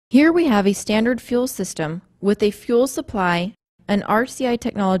Here we have a standard fuel system with a fuel supply, an RCI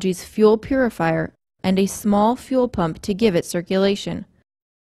Technologies fuel purifier, and a small fuel pump to give it circulation.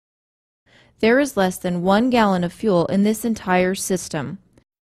 There is less than 1 gallon of fuel in this entire system.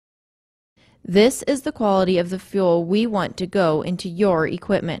 This is the quality of the fuel we want to go into your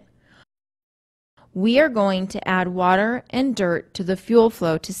equipment. We are going to add water and dirt to the fuel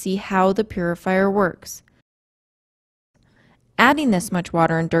flow to see how the purifier works. Adding this much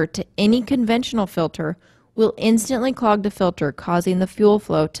water and dirt to any conventional filter will instantly clog the filter, causing the fuel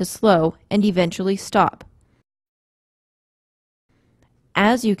flow to slow and eventually stop.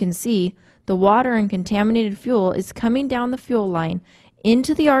 As you can see, the water and contaminated fuel is coming down the fuel line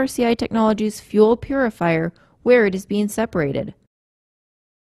into the RCI Technologies fuel purifier where it is being separated.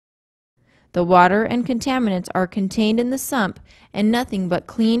 The water and contaminants are contained in the sump and nothing but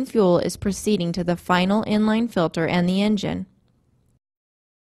clean fuel is proceeding to the final inline filter and the engine.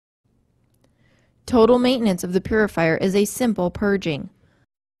 Total maintenance of the purifier is a simple purging.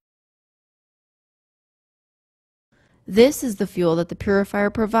 This is the fuel that the purifier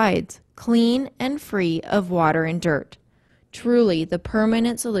provides, clean and free of water and dirt. Truly the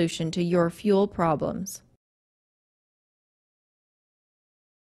permanent solution to your fuel problems.